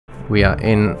We are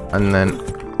in, and then...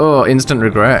 Oh, instant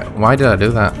regret. Why did I do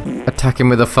that? Attack him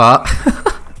with a fart.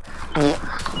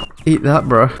 Eat that,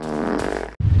 bro.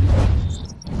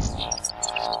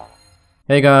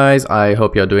 Hey guys, I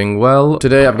hope you're doing well.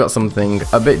 Today I've got something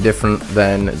a bit different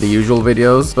than the usual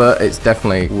videos, but it's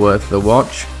definitely worth the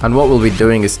watch. And what we'll be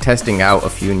doing is testing out a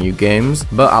few new games,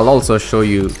 but I'll also show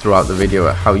you throughout the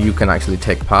video how you can actually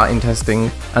take part in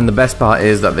testing. And the best part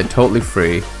is that they're totally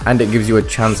free, and it gives you a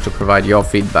chance to provide your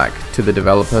feedback to the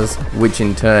developers, which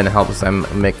in turn helps them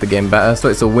make the game better. So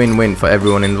it's a win-win for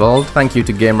everyone involved. Thank you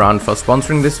to Gameround for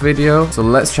sponsoring this video. So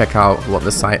let's check out what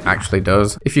the site actually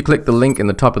does. If you click the link in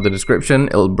the top of the description,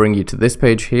 it'll bring you to this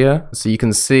page here. So you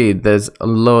can see there's a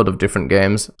load of different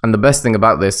games, and the best thing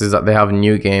about this is that they have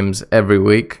new games every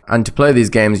week. And to play these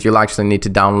games, you'll actually need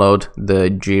to download the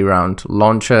Gameround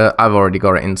launcher. I've already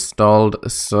got it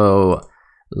installed, so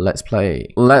let's play.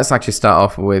 Let's actually start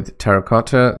off with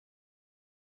Terracotta.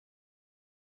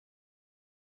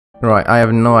 Right, I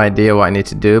have no idea what I need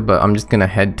to do, but I'm just gonna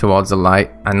head towards the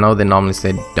light. I know they normally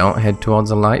say don't head towards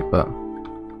the light, but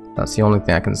that's the only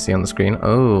thing I can see on the screen.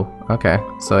 Oh, okay.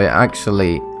 So it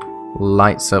actually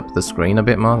lights up the screen a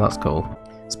bit more. That's cool.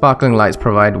 Sparkling lights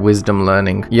provide wisdom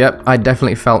learning. Yep, I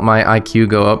definitely felt my IQ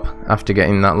go up after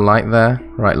getting that light there.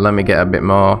 Right, let me get a bit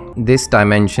more. This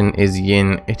dimension is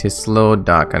yin. It is slow,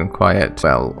 dark, and quiet.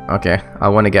 Well, okay. I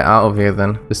want to get out of here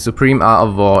then. The supreme art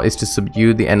of war is to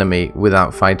subdue the enemy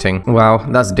without fighting. Wow,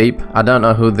 that's deep. I don't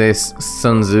know who this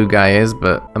Sun Tzu guy is,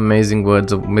 but amazing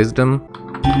words of wisdom.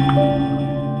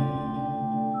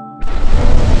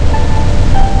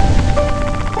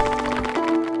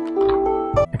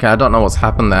 Okay, I don't know what's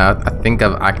happened there. I think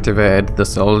I've activated the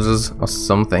soldiers or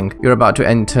something. You're about to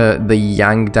enter the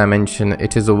Yang dimension.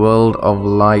 It is a world of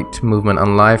light, movement,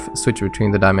 and life. Switch between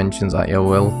the dimensions at your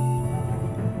will.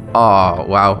 Oh,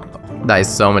 wow. That is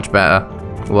so much better.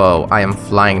 Whoa, I am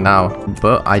flying now.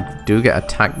 But I do get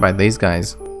attacked by these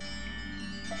guys.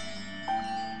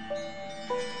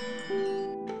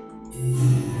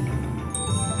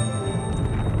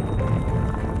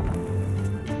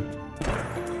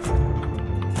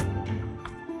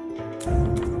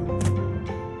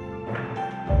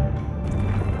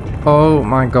 Oh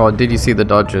my god, did you see the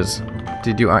dodges?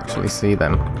 Did you actually see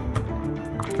them?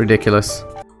 Ridiculous.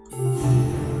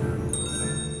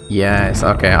 Yes,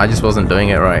 okay, I just wasn't doing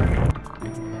it right.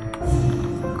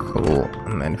 Cool.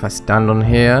 And then if I stand on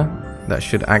here, that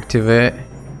should activate.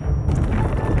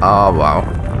 Oh, wow.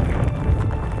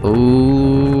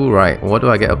 Ooh, right. What do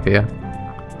I get up here?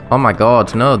 Oh my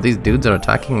god, no, these dudes are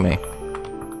attacking me.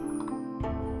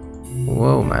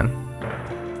 Whoa, man.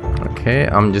 Okay,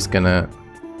 I'm just gonna...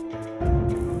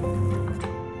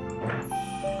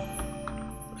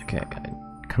 Okay,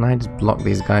 can I just block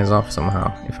these guys off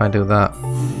somehow if I do that?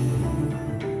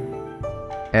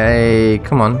 Hey,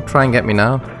 come on, try and get me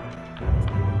now.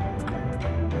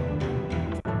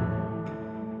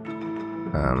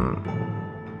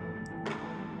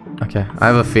 Okay, I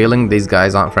have a feeling these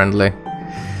guys aren't friendly,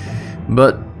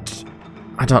 but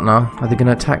I don't know. Are they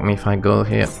gonna attack me if I go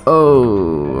here?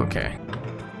 Oh, okay.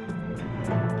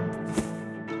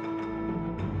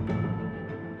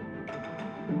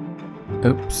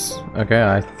 Oops. Okay,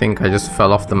 I think I just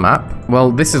fell off the map.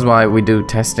 Well, this is why we do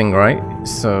testing, right?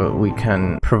 So we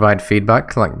can provide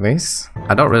feedback like this.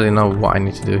 I don't really know what I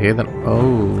need to do here then.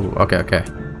 Oh, okay.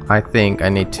 I think I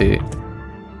need to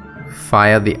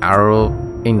fire the arrow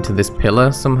into this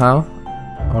pillar somehow.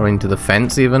 Or into the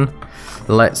fence even.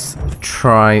 Let's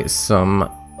try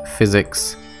some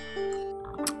physics.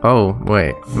 Oh,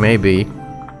 wait. Maybe.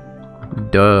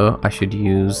 Duh, I should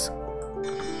use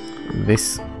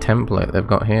this template they've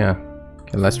got here.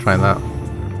 Okay, let's try that.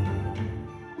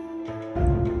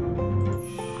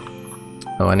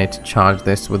 Oh, I need to charge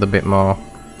this with a bit more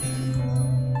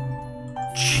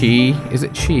chi. Is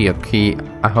it chi or ki?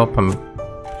 I hope I'm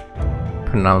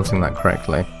pronouncing that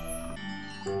correctly.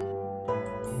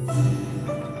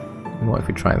 What if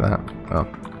we try that? Oh.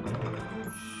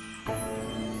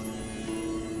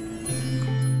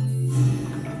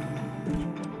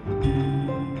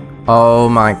 Oh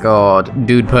my god,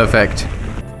 dude, perfect.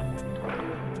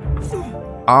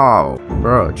 Oh,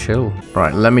 bro, chill.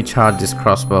 Right, let me charge this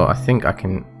crossbow. I think I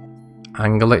can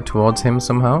angle it towards him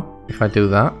somehow, if I do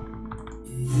that.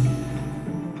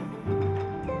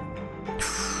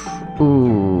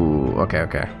 Ooh,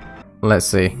 okay. Let's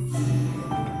see.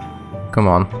 Come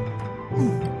on.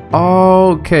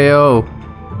 Oh, KO.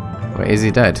 Wait, is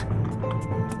he dead?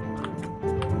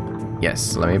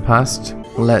 Yes, let me pass.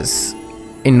 Let's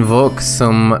invoke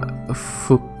some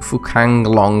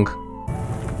Fukanglong.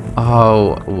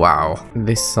 Oh, wow.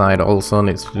 This side also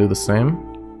needs to do the same.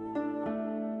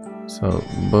 So,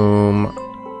 boom.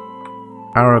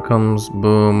 Arrow comes,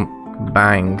 boom,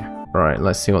 bang. Right,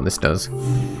 let's see what this does.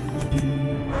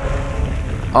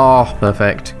 Oh,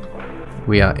 perfect.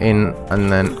 We are in, and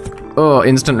then... Oh,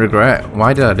 instant regret.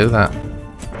 Why did I do that?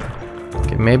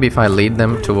 Okay, maybe if I lead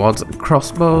them towards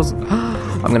crossbows...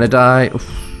 I'm gonna die. Oof.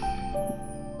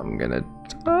 I'm gonna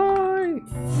die.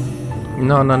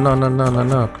 No, no, no, no, no, no,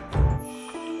 no.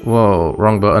 Whoa,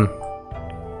 wrong button.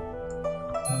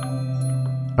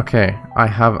 Okay, I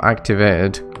have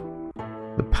activated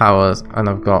the powers and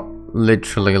I've got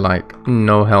literally like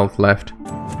no health left.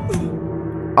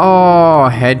 Oh,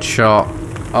 headshot.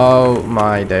 Oh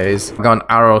my days. I got an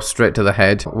arrow straight to the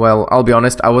head. Well, I'll be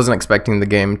honest, I wasn't expecting the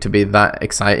game to be that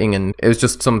exciting and it was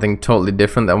just something totally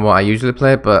different than what I usually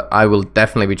play, but I will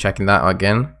definitely be checking that out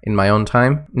again in my own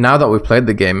time. Now that we've played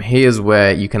the game, here's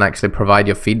where you can actually provide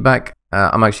your feedback.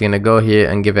 I'm actually going to go here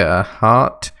and give it a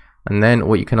heart. And then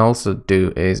what you can also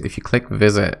do is if you click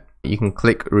visit, you can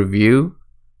click review.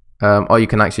 Or you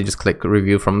can actually just click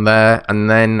review from there and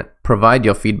then provide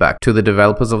your feedback to the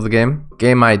developers of the game.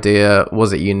 Game idea,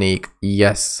 was it unique?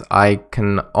 Yes, I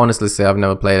can honestly say I've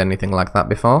never played anything like that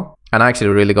before. And I actually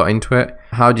really got into it.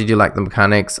 How did you like the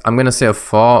mechanics? I'm going to say a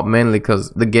 4, mainly because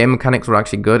the game mechanics were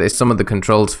actually good. It's some of the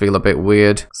controls feel a bit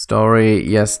weird. Story,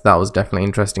 yes, that was definitely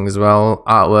interesting as well.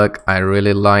 Artwork, I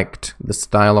really liked the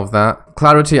style of that.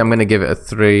 Clarity, I'm going to give it a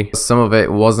 3. Some of it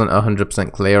wasn't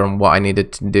 100% clear on what I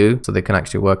needed to do, so they can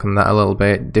actually work on that a little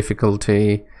bit.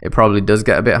 Difficulty, it probably does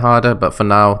get a bit harder, but for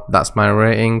now, that's my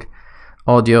rating.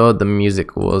 Audio, the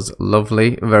music was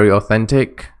lovely, very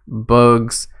authentic.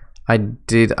 Bugs, I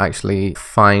did actually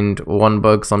find one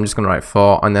bug, so I'm just going to write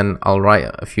 4 and then I'll write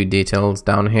a few details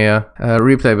down here.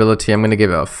 Replayability, I'm going to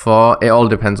give it a 4. It all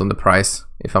depends on the price,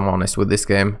 if I'm honest with this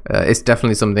game. It's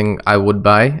definitely something I would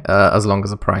buy as long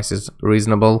as the price is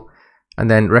reasonable. And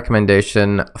then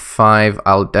recommendation 5,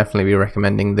 I'll definitely be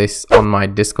recommending this on my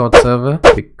Discord server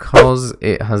because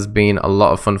it has been a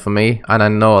lot of fun for me. And I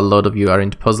know a lot of you are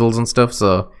into puzzles and stuff,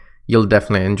 so you'll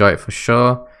definitely enjoy it for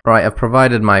sure. Right, I've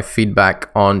provided my feedback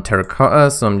on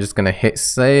Terracotta, so I'm just going to hit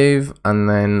save, and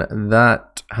then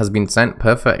that has been sent.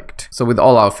 Perfect. So with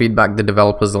all our feedback, the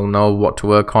developers will know what to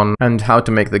work on and how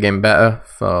to make the game better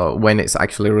for when it's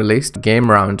actually released.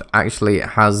 Gameround actually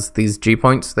has these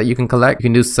G.Points that you can collect. You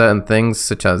can do certain things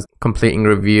such as completing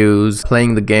reviews,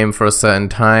 playing the game for a certain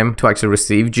time to actually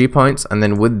receive G.Points, and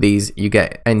then with these you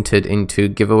get entered into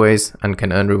giveaways and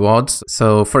can earn rewards.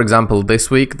 So for example, this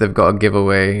week they've got a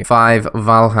giveaway 5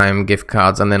 Valheim gift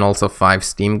cards and then also 5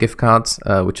 Steam gift cards,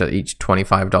 which are each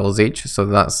 $25 each. So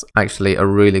that's actually a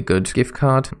really good gift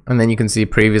card. And then you can see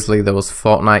previously there was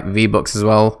Fortnite V-Bucks as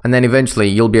well. And then eventually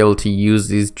you'll be able to use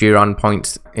these Gameround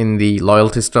points in the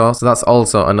loyalty store. So that's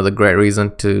also another great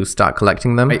reason to start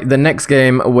collecting them. The next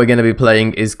game we're going to be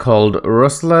playing is called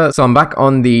Rustler. So I'm back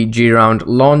on the Gameround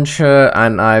launcher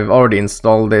and I've already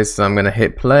installed this. So I'm going to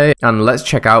hit play and let's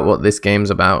check out what this game's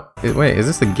about. Wait, is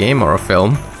this a game or a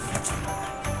film?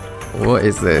 What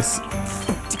is this?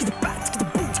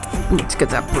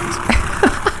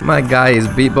 My guy is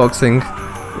beatboxing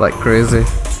like crazy.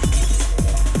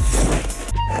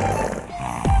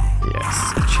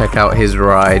 Yes, check out his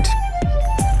ride.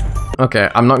 Okay,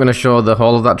 I'm not going to show the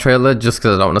whole of that trailer just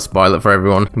because I don't want to spoil it for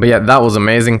everyone. But yeah, that was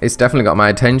amazing. It's definitely got my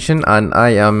attention and I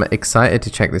am excited to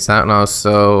check this out now.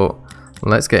 So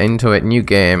let's get into it. New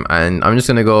game, and I'm just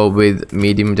going to go with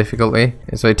medium difficulty.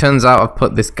 So it turns out I've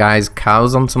put this guy's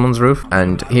cows on someone's roof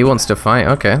and he wants to fight.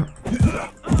 Okay.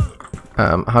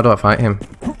 How do I fight him?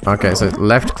 Okay, so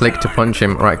left click to punch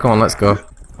him. Right, come on, let's go.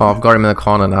 Oh, I've got him in the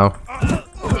corner now.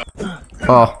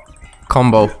 Oh,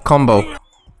 combo.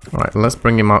 Right, let's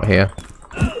bring him out here.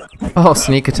 Oh,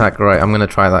 sneak attack. Right, I'm going to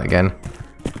try that again.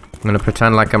 I'm going to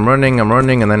pretend like I'm running,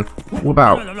 and then whoop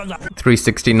out.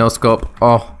 360 no scope.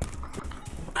 Oh.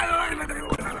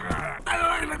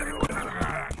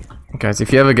 Guys,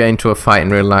 if you ever get into a fight in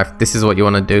real life, this is what you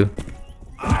want to do.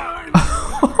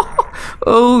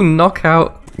 Oh,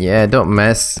 knockout. Yeah, don't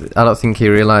mess. I don't think he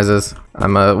realizes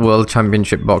I'm a world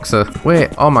championship boxer. Wait,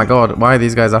 oh my god, why are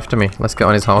these guys after me? Let's get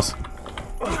on his horse.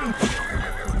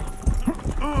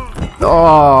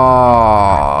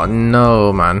 Oh,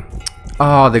 no, man.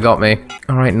 Oh, they got me.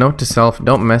 Alright, note to self,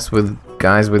 don't mess with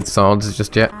guys with swords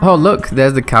just yet. Oh, look,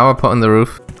 there's the cow I put on the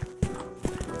roof.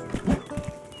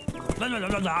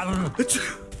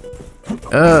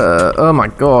 Oh my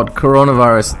god,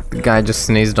 coronavirus. The guy just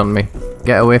sneezed on me.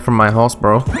 Get away from my horse,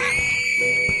 bro.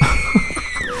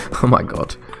 Oh my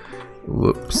god.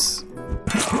 Whoops.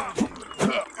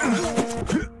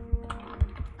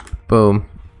 Boom.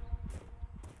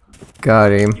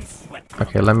 Got him.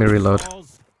 Okay, let me reload.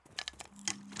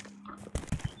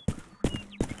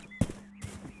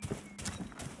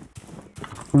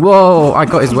 Whoa, I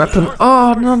got his weapon.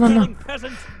 Oh, no, no, no.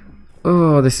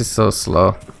 Oh, this is so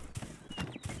slow.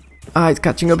 Ah, it's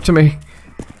catching up to me.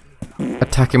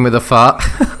 Attack him with a fart.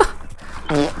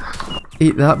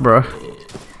 Eat that, bro.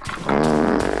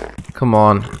 Come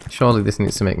on. Surely this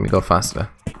needs to make me go faster.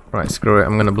 Right, screw it.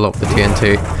 I'm gonna blow up the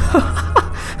TNT.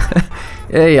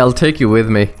 Hey, I'll take you with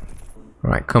me.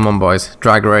 Right, come on, boys.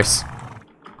 Drag race.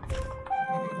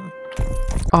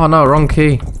 Oh no, wrong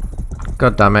key.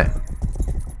 God damn it.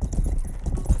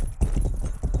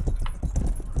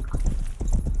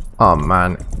 Oh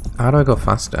man, how do I go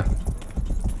faster?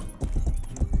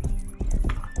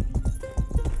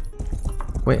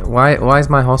 Wait, why is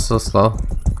my horse so slow?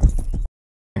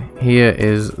 Here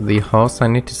is the horse I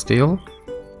need to steal.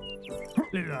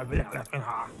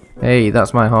 Hey,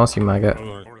 that's my horse, you maggot.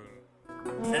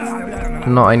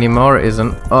 Not anymore, it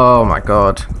isn't. Oh my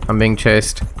god, I'm being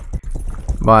chased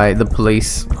by the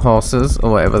police horses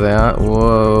or whatever they are.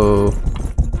 Whoa.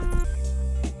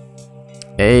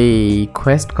 Hey,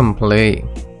 quest complete.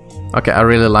 Okay, I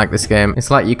really like this game.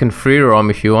 It's like you can free roam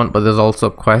if you want, but there's also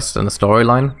a quest and a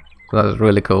storyline. So that's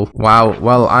really cool. Wow,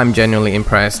 well, I'm genuinely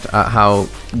impressed at how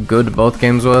good both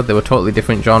games were. They were totally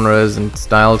different genres and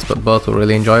styles, but both were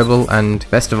really enjoyable. And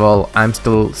best of all, I'm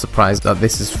still surprised that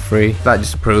this is free. That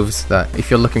just proves that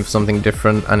if you're looking for something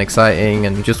different and exciting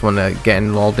and just want to get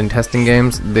involved in testing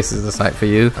games, this is the site for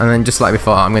you. And then just like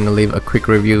before, I'm going to leave a quick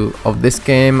review of this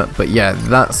game. But yeah,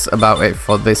 that's about it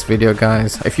for this video,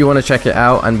 guys. If you want to check it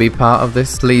out and be part of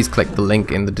this, please click the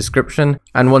link in the description.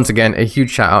 And once again, a huge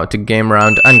shout out to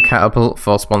Gameround and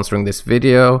for sponsoring this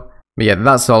video. But yeah,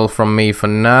 that's all from me for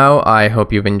now. I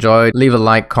hope you've enjoyed. Leave a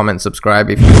like, comment, subscribe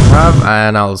if you have,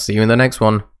 and I'll see you in the next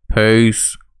one.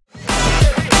 Peace.